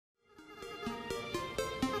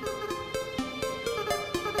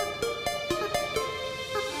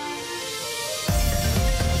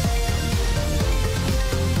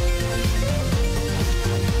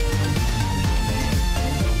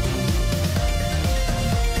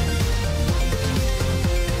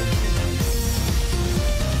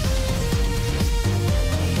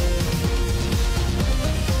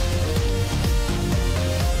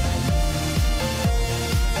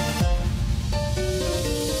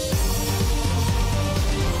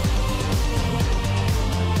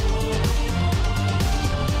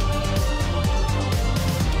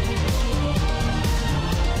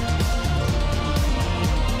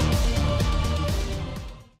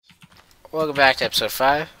Welcome back to episode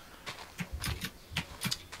 5.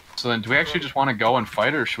 So then, do we actually just want to go and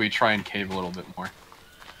fight, or should we try and cave a little bit more?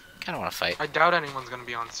 Kinda wanna fight. I doubt anyone's gonna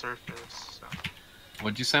be on surface. So.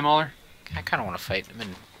 What'd you say, Mauler? I kinda wanna fight. I've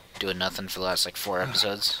been doing nothing for the last like 4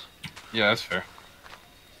 episodes. Yeah, that's fair.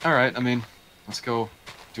 Alright, I mean, let's go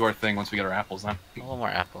do our thing once we get our apples then. A little more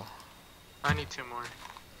apple. I need 2 more.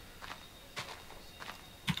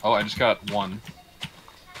 Oh, I just got 1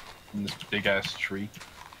 from this big ass tree.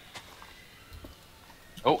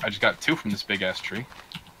 Oh, I just got 2 from this big ass tree.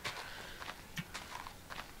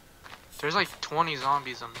 There's like 20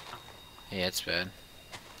 zombies on. Yeah, it's bad.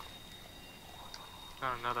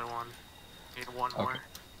 Got another one. Need 1 more.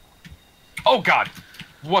 Oh god!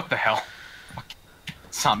 What the hell?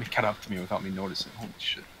 Zombie got up to me without me noticing. Holy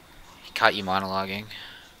shit. He caught you monologuing.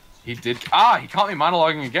 He did. Ah, he caught me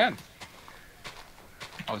monologuing again.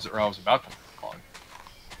 I was about to monologue.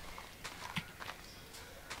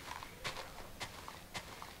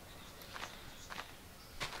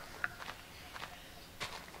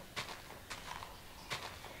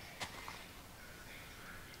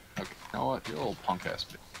 Okay, you know what? You're a little punk ass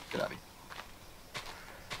bitch. Get out of here.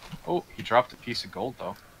 Oh, he dropped a piece of gold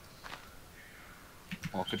though.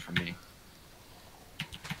 Well, good for me.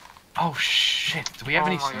 Oh shit! Do we have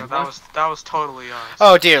any sand left? That was totally us.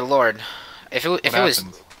 Oh dear lord! If it was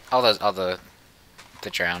happened? all the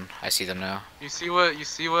drown, I see them now. You see what?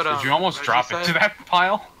 Did you almost Reggie drop said? into that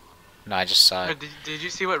pile? No, I just saw it. Did you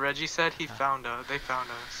see what Reggie said? He found us. They found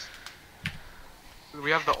us.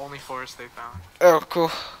 We have the only forest they found. Oh,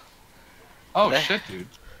 cool. Oh shit, dude.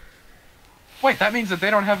 Wait, that means that they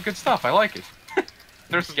don't have good stuff. I like it.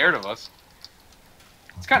 They're scared of us.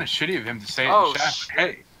 It's kind of shitty of him to say it in chat.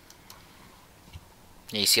 Hey,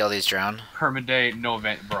 Yeah, you see all these drown? Permaday, no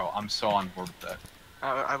event, bro. I'm so on board with that.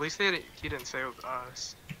 At least he didn't say it was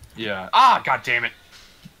us. Yeah. Ah, god damn it.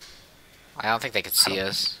 I don't think they could see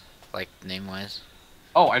us, like name-wise.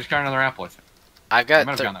 Oh, I just got another apple. I think.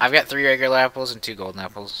 I've got 3 regular apples and 2 golden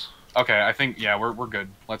apples. Okay, I think we're good.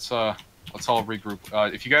 Let's all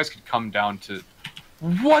regroup. If you guys could come down to.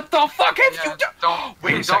 What the fuck have you done?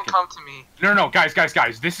 Wait a second. Don't come to me. No,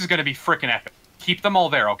 guys. This is gonna be freaking epic. Keep them all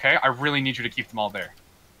there, okay? I really need you to keep them all there.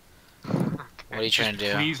 What are you trying to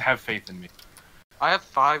do? Please have faith in me. I have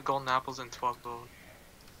 5 golden apples and 12 gold.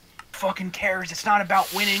 Fucking cares? It's not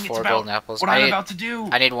about winning. 4 it's about golden apples. what I'm about to do.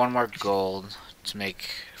 I need 1 more gold to make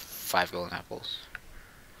 5 golden apples.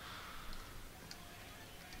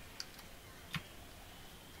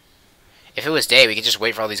 If it was day, we could just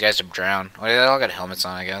wait for all these guys to drown. Well, they all got helmets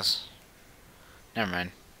on, I guess. Never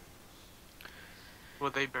mind.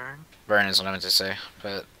 Would they burn? Burn is what I meant to say,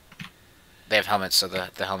 but they have helmets, so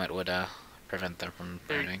the helmet would prevent them from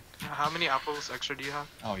burning. How many apples extra do you have?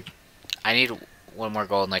 Oh, I need 1 more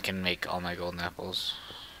gold, and I can make all my golden apples.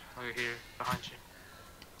 Okay, here, behind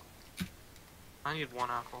you. I need 1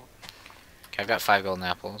 apple. Okay, I've got 5 golden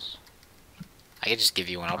apples. I could just give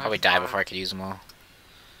you 1. I'll probably die before I could use them all.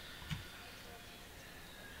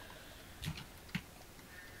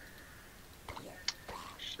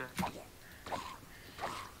 Shit.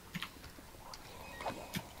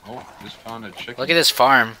 oh, just found a chicken. Look at this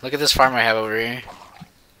farm. Look at this farm I have over here.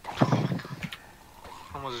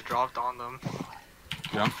 Almost dropped on them.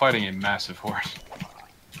 Dude, I'm fighting a massive horse.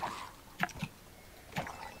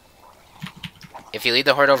 If you lead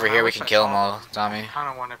the horde over I here, we wish can I kill them saw all, Tommy. I kind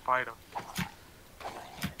of want to fight them.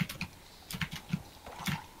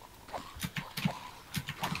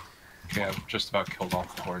 Okay, I've just about killed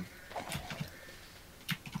off the horde.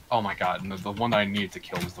 Oh my god, and the one that I needed to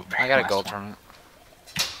kill was the very I got a last gold one. from it.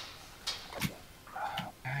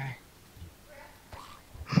 Okay.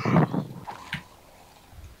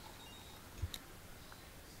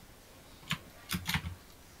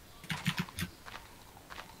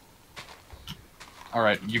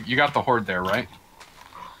 Alright, you got the horde there, right?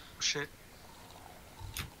 Shit.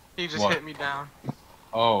 He just What? hit me down.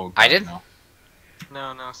 Oh, God, I did? No.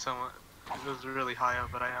 No, someone. It was really high up,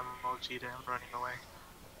 but I am OG'd and running away.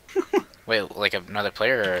 Wait, like another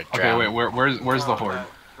player or a Okay, drown? wait, where's the Oh, horde?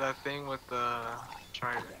 That thing with the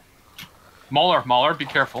trident. Mauler, be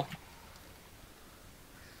careful.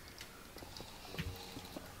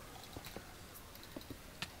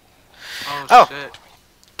 Oh. Shit.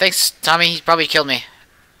 Thanks, Tommy. He probably killed me.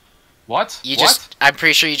 What? You What? just... I'm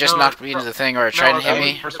pretty sure you just No, knocked me into the thing or tried to hit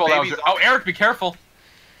okay. me. First of all, that was... Oh, Eric, be careful!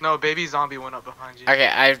 No, baby zombie went up behind you. Okay,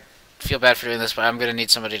 I feel bad for doing this, but I'm gonna need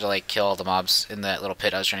somebody to, like, kill all the mobs in that little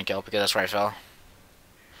pit I was trying to kill, because that's where I fell.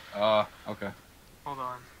 Okay. Hold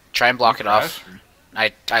on. Try and block You it off.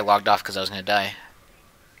 crashed, I logged off because I was gonna die.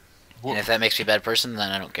 or- And if that makes me a bad person,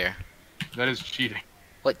 then I don't care. That is cheating.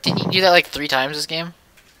 What, didn't you do that like 3 times this game?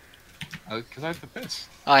 Because I have to piss.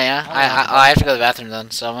 Oh yeah, I have to go to the bathroom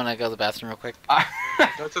then, so I'm gonna go to the bathroom real quick.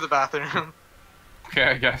 Go to the bathroom. Okay,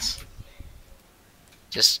 I guess.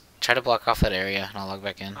 Just try to block off that area, and I'll log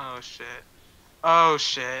back in. Oh shit. Oh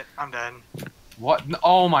shit. I'm dead. What?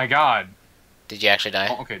 Oh my god. Did you actually die?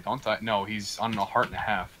 Oh, okay, don't die. No, he's on a heart and a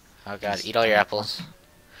half. Oh god, eat all your apples.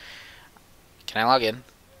 Can I log in?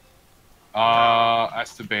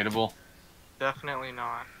 That's debatable. Definitely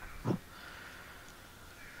not.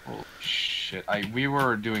 Holy shit. We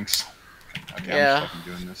were doing so... Okay, Yeah. I'm just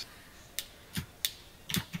fucking doing this.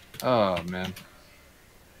 Oh, man.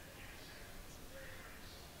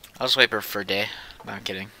 I'll just wait for a day. No, I'm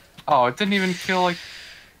kidding. Oh, it didn't even feel like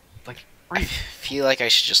I free. feel like I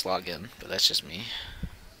should just log in, but that's just me.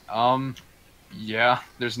 Yeah.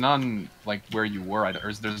 There's none, like, where you were.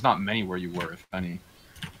 Or there's not many where you were, if any.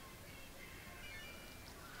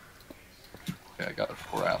 Okay, I got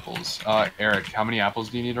 4 apples. Eric, how many apples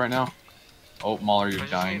do you need right now? Oh, Mauler, you're I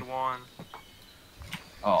just dying. need 1.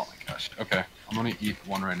 Oh my gosh. Okay, I'm gonna eat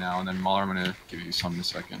 1 right now, and then Mauler, I'm gonna give you some in a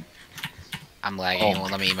second. I'm lagging. Oh.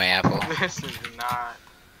 Well, let me eat my apple. This is not.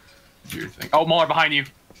 Do your thing. Oh, Mauler, behind you.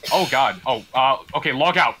 Oh god. Oh, okay,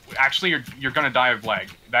 log out. Actually, you're gonna die of lag.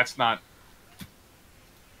 That's not.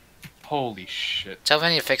 Holy shit. Tell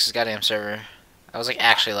Vinny to fix his goddamn server. I was like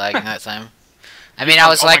actually lagging that time. I mean, I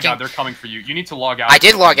was oh lagging. Oh my god, they're coming for you. You need to log out. I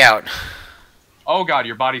did log out. Oh god,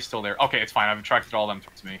 your body's still there. Okay, it's fine. I've attracted all them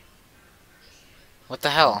towards me. What the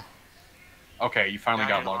hell? Okay, you finally Now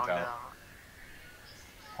got you're logged logged out.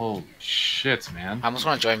 Holy shit, man. I almost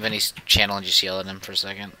want to join Vinny's channel and just yell at him for a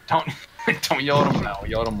second. Don't yell at him now.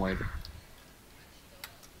 Yell at him later.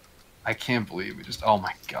 I can't believe we just. Oh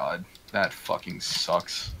my god, that fucking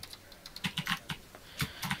sucks.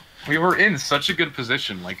 We were in such a good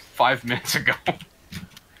position like 5 minutes ago.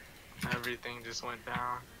 Everything just went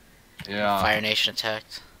down. Yeah, Fire Nation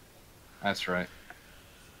attacked. that's right.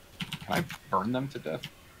 Can I burn them to death?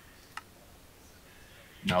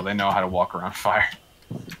 No, they know how to walk around fire.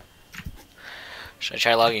 Should I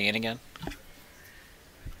try logging in again?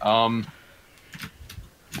 Oh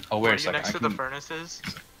wait Are a you second. next to the furnaces?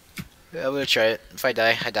 Yeah, I'm gonna try it. If I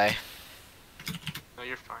die, I die. No,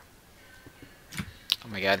 you're fine. Oh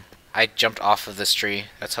my god. I jumped off of this tree.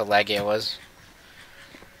 That's how laggy I was.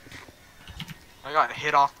 I got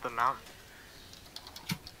hit off the mountain.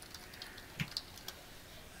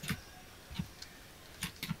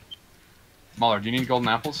 Mauler, do you need golden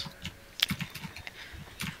apples?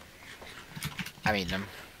 I'm eating them.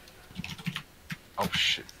 Oh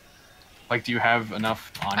shit. Like, do you have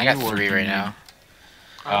enough on I you? got or 3 do right you now.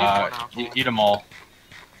 I need 1 apple. Eat them all.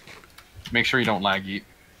 Make sure you don't lag eat.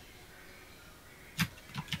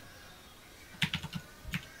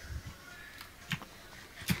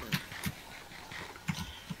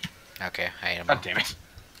 Okay, I ate them. God damn it.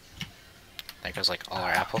 That goes like all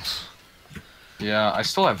our apples. Yeah, I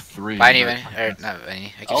still have 3. Bye, but- Vinny. Or not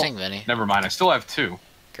Vinny. I keep Oh. saying Vinny. Never mind, I still have 2.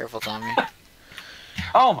 Careful, Tommy.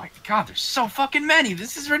 Oh my god, there's so fucking many.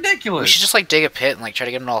 This is ridiculous. We should just like dig a pit and like try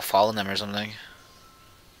to get them to all fall in them or something.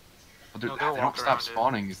 Well, No, they they'll don't walk stop around it.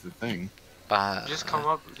 spawning is the thing. But Just come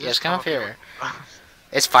up. just come up here.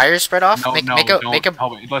 Is fire spread off? No, make don't. a.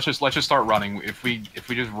 Oh, wait, let's just start running. If we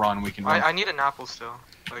just run, we can run. I need an apple still.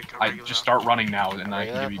 Like a I regular just apple. start running now, and A I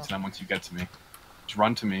can regular give you apple? to them once you get to me. Just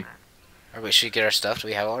run to me. Or wait, should we get our stuff? Do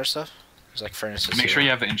we have all our stuff? There's like furnaces. Make here. sure you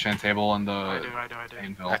have the enchant table and I the do.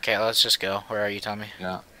 anvil. Okay, let's just go. Where are you, Tommy?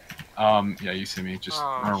 Yeah. Yeah, you see me. Just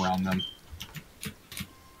Oh, run around them.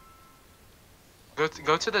 Go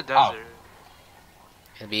to the Oh. desert.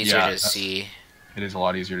 It'd be easier Yeah, to that's- see. It is a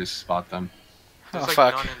lot easier to spot them. There's Oh like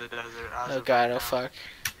fuck. none in the desert. as Oh of god, right oh now. fuck.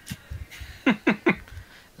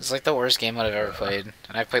 It's like the worst game mode I've ever played.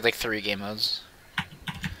 And I've played like 3 game modes.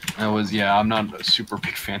 Yeah, I'm not a super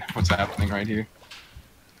big fan of what's happening right here.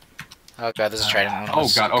 Oh god, this is Trident. Oh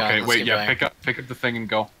Let's god, keep going, okay, let's wait, keep yeah, going. pick up the thing and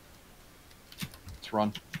go. Let's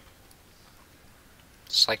run.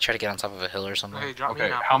 Just like try to get on top of a hill or something. Okay, drop me Okay,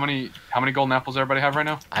 an apple. how many golden apples does everybody have right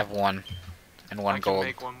now? I have 1. And 1 I gold. can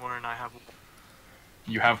make 1 more and I have.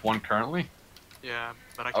 You have 1 currently? Yeah,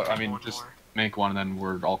 but I can make I mean, 1 just more. make 1 and then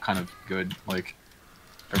we're all kind of good. Like,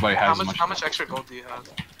 everybody has How much extra gold do you have?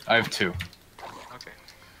 I have 2. Okay.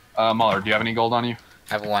 Mauler, do you have any gold on you?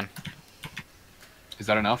 I have 1. Is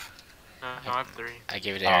that enough? No, I have 3. I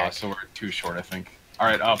gave it to Eric. So we're 2 short, I think.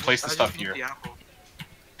 Alright, place the I stuff just need here. the apple.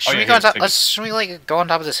 Should yeah, we here, go on top? take it. Should we like go on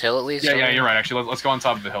top of this hill at least? Yeah, you're right, actually. Let's go on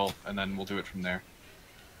top of the hill, and then we'll do it from there.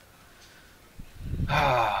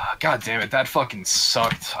 God damn it, that fucking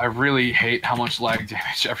sucked. I really hate how much lag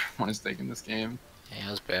damage everyone is taking this game. Yeah,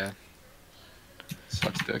 it was bad.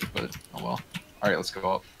 Sucks dick, but oh well. Alright, let's go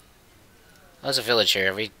up. There's a village here.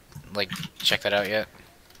 Have we, like, checked that out yet?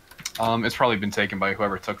 It's probably been taken by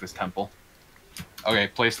whoever took this temple. Okay,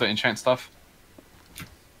 place the enchant stuff.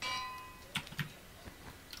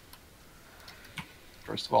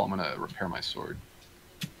 First of all, I'm gonna repair my sword.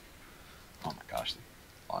 Oh my gosh,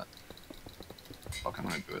 a lot. Fuck, I'm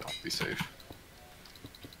gonna do it. I'll be safe.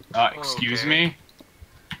 Excuse me?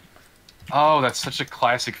 Oh, that's such a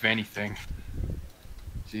classic Vanny thing.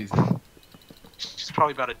 Jesus. She's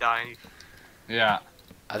probably about to die. Yeah.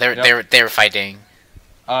 They were fighting.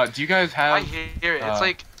 Do you guys have... I hear it. It's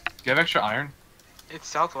like... Do you have extra iron? It's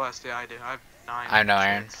southwest. Yeah, I do. I have 9. I have no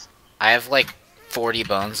iron. I have like 40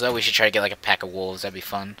 bones though. We should try to get like a pack of wolves. That'd be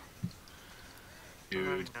fun.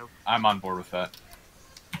 Dude, Nope. I'm on board with that.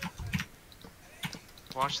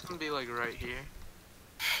 Watch them be like right here.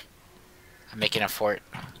 I'm making a fort.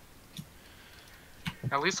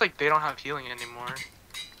 At least like they don't have healing anymore.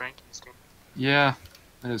 Frankie's team. Yeah,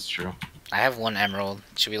 that is true. I have 1 emerald.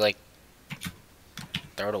 Should we like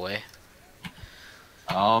throw it away?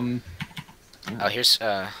 Yeah. Oh, here's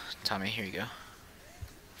Tommy. Here you go.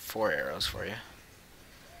 4 arrows for you.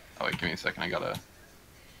 Oh wait, give me a second. I gotta.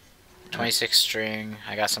 26 string.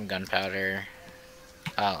 I got some gunpowder.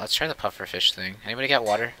 Let's try the pufferfish thing. Anybody got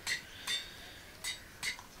water?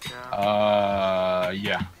 Yeah.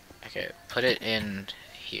 Yeah. Okay, put it in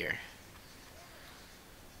here.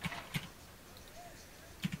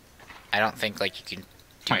 I don't think like you can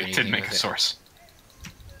do Wait, it anything did make with a it. source.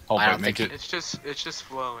 Hold I on, don't make think it. It's just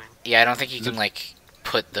flowing. Yeah, I don't think you Is can it- like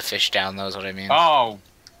put the fish down. Though is what I mean. Oh.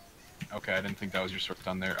 Okay, I didn't think that was your source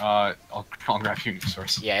down there. I'll grab you a new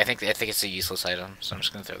source. Yeah, I think it's a useless item, so I'm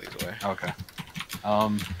just gonna throw these away. Okay.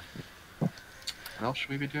 What else should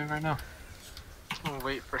we be doing right now? I'm gonna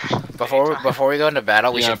wait for. Before we go into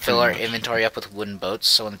battle, we Yeah, should fill pretty our much. inventory up with wooden boats,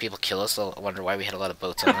 so when people kill us, they'll wonder why we had a lot of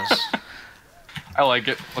boats on us. I like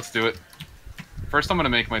it. Let's do it. First, I'm gonna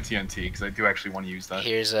make my TNT because I do actually want to use that.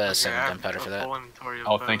 Here's Okay, 7 I have gunpowder a for that. full inventory of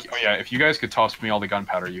Oh, thank you. Oh bows. yeah, if you guys could toss me all the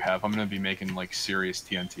gunpowder you have, I'm gonna be making like serious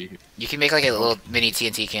TNT. You can make like a little mini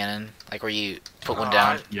TNT cannon, like where you put one Oh,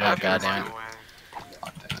 down. Yeah, Oh god damn it.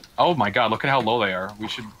 God damn it. Oh my god, look at how low they are. We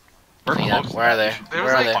should. We're Yeah, close. where are they? It was Where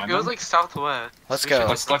are like they? it was like southwest. Let's We go.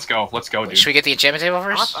 should- Let's go, dude. Should we get the enchantment table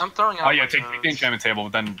first? I'm throwing out. Oh yeah, my take the bows. enchantment table,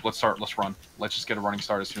 but then let's run. Let's just get a running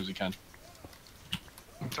start as soon as we can.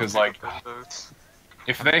 Because Don't like, pick up those boats.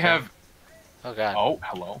 if they have, Oh god. oh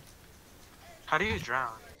hello, How do you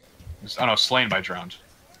drown? oh no, slain by drowned.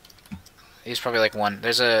 He's probably like 1.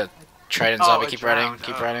 There's a Trident Oh, zombie. it Keep running. drowned.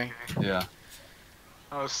 Keep Oh, running. okay. Yeah,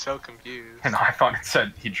 I was so confused. and I thought it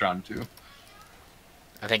said he drowned too.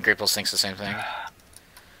 I think Gripples thinks the same thing.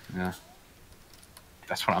 Yeah,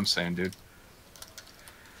 that's what I'm saying, dude.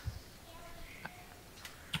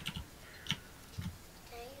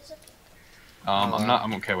 I'm not.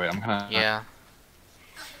 I'm okay. Wait, I'm gonna. Yeah.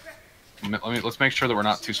 Let's make sure that we're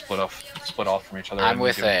not too split off from each other. I'm and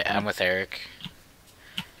with we do- I'm with Eric.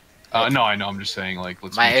 No, I know. I'm just saying, like,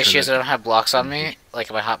 let's. My make issue sure is I that, don't have blocks on me,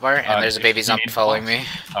 like my hotbar, and there's a if baby you zombie need following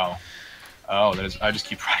blocks- me. Oh, that is. I just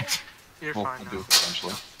keep running. You're We'll fine do now. it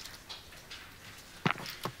eventually.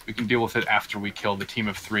 We can deal with it after we kill the team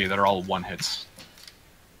of 3 that are all 1-hits.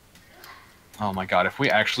 Oh my god, if we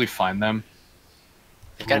actually find them,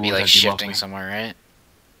 They've got to be Ooh, like that'd be shifting lovely. somewhere, right?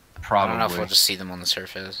 probably. I don't know if we'll just see them on the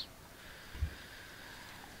surface.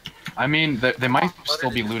 I mean, they might What still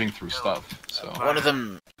did be you looting kill? through stuff, so... One of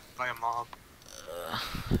them, By a mob.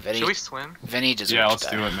 Vinny, Should we swim? Vinny deserves Yeah, let's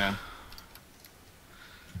to die. do it, man.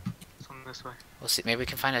 Swim this way. We'll see. Maybe we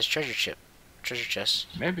can find his treasure chest.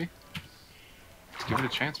 Maybe. Let's give it a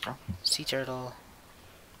chance, bro. Sea turtle.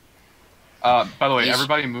 By the way, He's-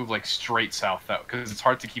 everybody move, like, straight south, because it's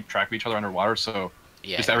hard to keep track of each other underwater, so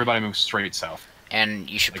Yeah. just everybody move straight south. And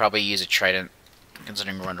you should probably use a trident,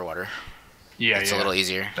 considering we're underwater. Yeah, It's yeah. a little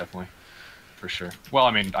easier. Definitely. For sure. Well,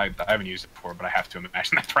 I mean, I haven't used it before, but I have to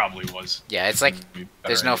imagine that probably was... Yeah, it's like be better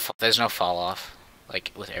there's no idea. there's no fall off,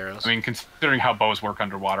 like with arrows. I mean, considering how bows work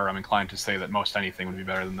underwater, I'm inclined to say that most anything would be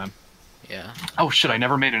better than them. Yeah. Oh shit, I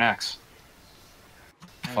never made an axe.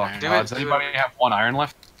 Fuck. Iron. Do it, Does do anybody it. have 1 iron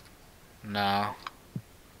left? No.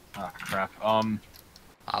 Ah, crap.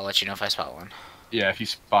 I'll let you know if I spot one. Yeah, if you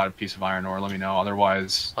spot a piece of iron ore, let me know.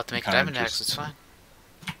 Otherwise... We'll have to make a kinda diamond just- axe. It's fine.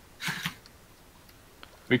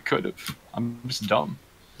 We could have. I'm just dumb.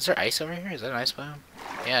 Is there ice over here? Is that an ice biome?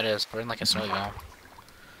 Yeah, it is. We're in like a snowy biome.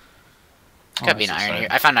 There's gotta be an that's iron here.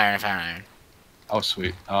 exciting. I found iron. I found iron. Oh,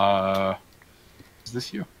 sweet. Is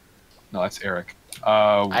this you? No, that's Eric.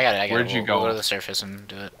 I got it. Where'd you We'll go? go to the surface and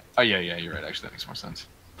do it. Oh, yeah, you're right. Actually, that makes more sense.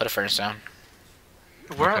 Put a furnace down.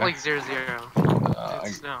 We're at Okay. like 0-0.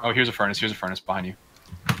 It's no. Oh, here's a furnace. Here's a furnace behind you.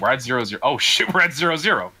 We're at 0-0. Oh, shit, we're at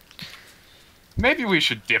 0-0. Maybe we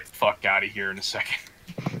should dip the fuck out of here in a second.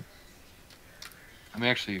 Let me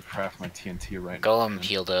actually craft my TNT right now. Golem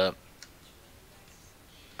healed up.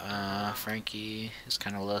 Frankie is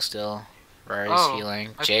kind of low still. Rory's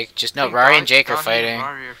healing. Jake, just no. Rory and Jake are fighting.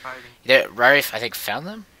 Rory, I think, found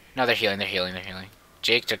them. No, they're healing. They're healing.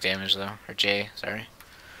 Jake took damage though, or Jay, sorry.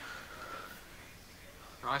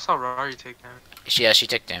 No, I saw Rory take damage. Yeah, she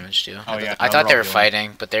took damage too. Oh yeah. I thought they were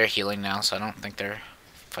fighting, but they're healing now, so I don't think they're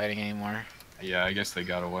fighting anymore. Yeah, I guess they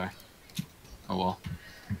got away. Oh well.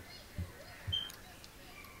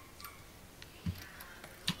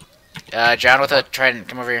 Drown with a trident.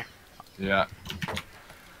 Come over here. Yeah.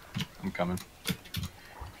 I'm coming.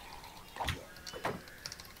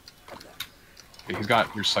 Okay, he's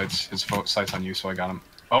got your sights, his sights on you, so I got him.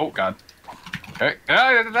 Oh god. Okay.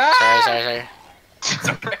 Sorry.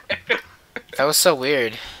 That was so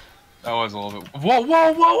weird. That was a little bit.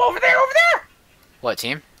 Whoa! Over there! What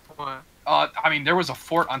team? What? I mean, there was a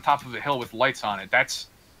fort on top of a hill with lights on it. That's,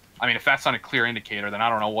 I mean, if that's not a clear indicator, then I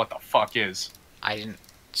don't know what the fuck is. I didn't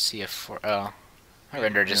see a fort. Oh, my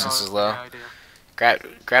render distance is low. Yeah, I do.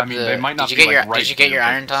 Grab I mean, the. they might not did you be, get like, your right Did you get here, your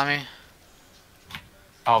but iron, Tommy?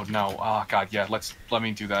 Oh no! Oh god, yeah. Let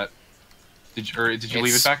me do that. Did you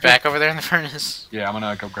leave it It's back there? back over there in the furnace. Yeah, I'm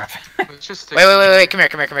gonna go grab it. Let's just Wait! Come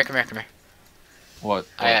here. What?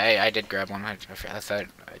 I did grab one. I thought.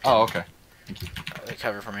 Oh, okay.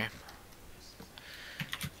 Cover for me.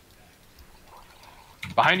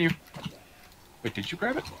 Behind you. Wait, did you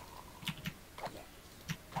grab it?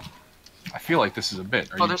 I feel like this is a bit.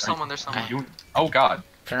 There's someone. Oh god.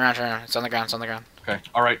 Turn around. It's on the ground. Okay.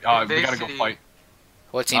 All right. We gotta go fight.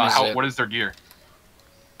 What team is it? What is their gear?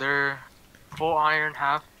 They're full iron,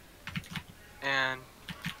 half, and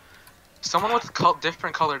someone with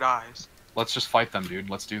different colored eyes. Let's just fight them, dude.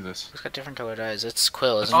 Let's do this. Who's got different colored eyes? It's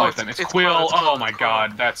Quill, Let's isn't fight it? them. It's Quill, Quill. it's Quill, Oh my it's Quill.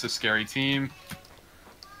 god, that's a scary team.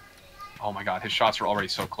 Oh my god, his shots are already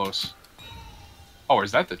so close. Oh,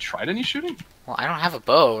 is that the Trident he's shooting? Well, I don't have a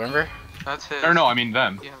bow. Remember? That's his. Or no, I mean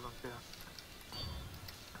them. Yeah.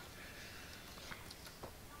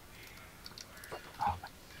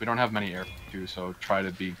 We don't have many air too, so try to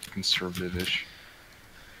be conservative-ish.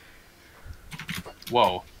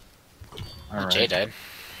 Whoa. Alright. Jay died.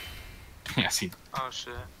 Yes, he. Oh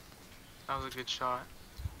shit. That was a good shot.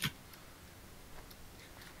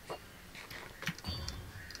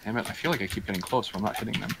 Damn it! I feel like I keep getting close, but I'm not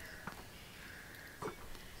hitting them.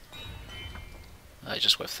 I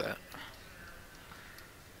just whiffed that.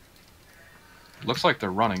 Looks like they're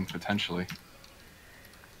running potentially.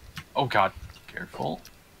 Oh god! Careful.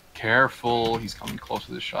 Careful, he's coming close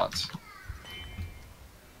with his shots.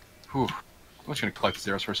 Whew. I'm just gonna collect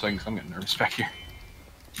zeros for a second because I'm getting nervous back here.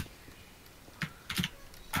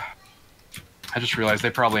 I just realized they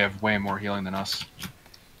probably have way more healing than us.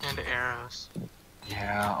 And arrows.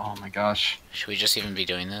 Yeah, oh my gosh. Should we just even be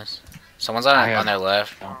doing this? Someone's on their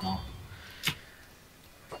left. I don't know.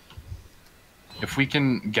 If we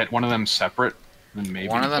can get one of them separate, then maybe.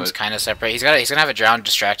 One of them's kind of separate. He's gonna have a drown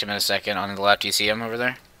distract him in a second on the left. Do you see him over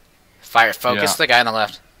there? Focus the guy on the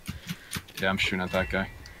left. Yeah, I'm shooting at that guy.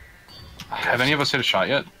 Have any of us hit a shot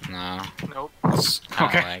yet? No. Nope. It's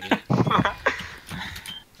kind of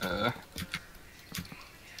laggy.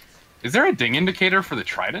 Is there a ding indicator for the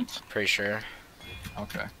Trident? Pretty sure.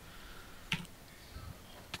 Okay.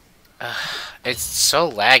 It's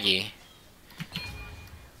so laggy.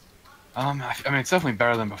 I mean, it's definitely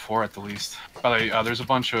better than before, at the least. By the way, there's a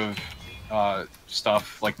bunch of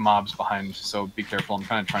stuff, like mobs behind, so be careful. I'm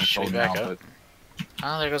kind of trying to Should throw we them back out, up?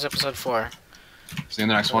 Oh, there goes episode 4. but... See you in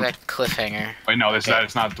the next Look one. at that cliffhanger. Wait, no, Okay.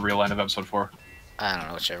 it's not the real end of episode 4. I don't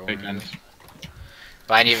know whichever Big one. end. It is.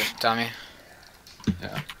 Behind you, Tommy.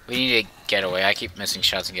 Yeah. We need to get away. I keep missing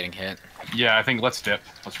shots and getting hit. Yeah, I think let's dip.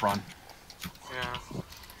 Let's run. Yeah.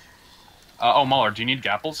 Oh, Mauler, do you need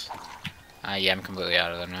gapples? Yeah, I'm completely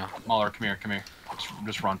out of there now. Mauler, come here.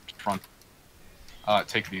 Just run.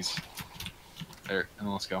 Take these. There, and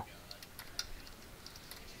then let's go.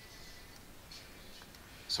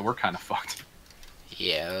 So we're kind of fucked.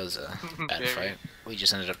 Yeah, that was a bad Very. fight. We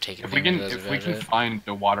just ended up taking. If we can find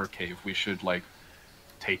a water cave, we should like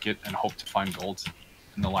take it and hope to find gold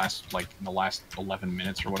in the last 11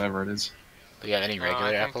 minutes or whatever it is. Do you have any regular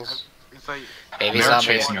I think apples? It's like Baby They're zombie.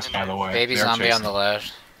 chasing us, by the way. Baby They're zombie on chasing the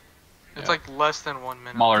left. it's Yeah. like less than 1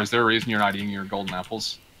 minute. Mauler, is there a reason you're not eating your golden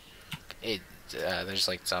apples? There's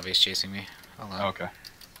like zombies chasing me. Hold on. Okay.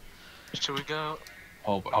 Should we go?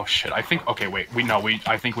 Oh shit. I think. Okay, wait.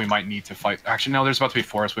 I think we might need to fight. Actually, no. There's about to be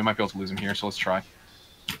forest. We might be able to lose him here. So let's try.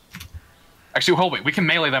 Actually, hold wait. We can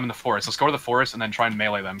melee them in the forest. Let's go to the forest and then try and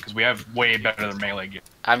melee them because we have way better melee gear.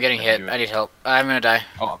 I'm getting hit. I need help. I'm gonna die.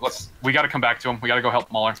 Oh, we gotta come back to him. We gotta go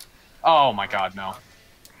help Mauler. Oh my god, no.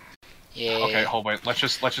 Yeah. Okay, hold wait. Let's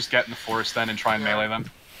just get in the forest then and try and melee them.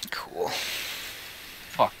 Cool.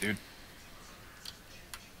 Fuck, dude.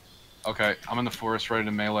 Okay, I'm in the forest ready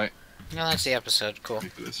to melee. No, that's the episode. Cool.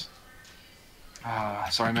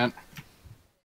 Sorry, man.